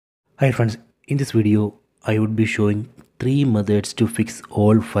Hi friends, in this video I would be showing 3 methods to fix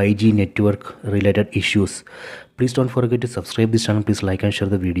all 5G network related issues. Please don't forget to subscribe this channel, please like and share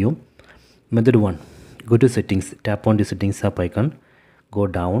the video. Method 1. Go to settings, tap on the settings app icon, go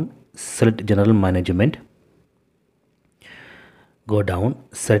down, select general management, go down,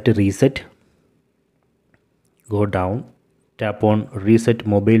 set reset, go down, tap on reset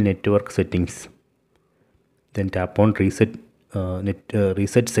mobile network settings, then tap on reset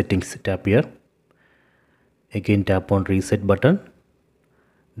reset settings, tap here, again tap on reset button,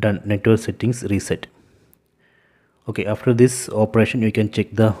 done, network settings reset. Okay, after this operation you can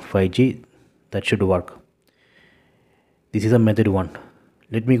check the 5G, that should work. This is a method 1.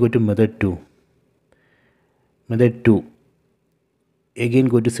 Let me go to method 2. Method 2, again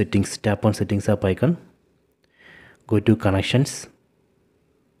go to settings, tap on settings app icon, go to connections,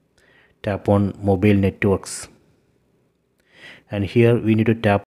 tap on mobile networks, and here we need to tap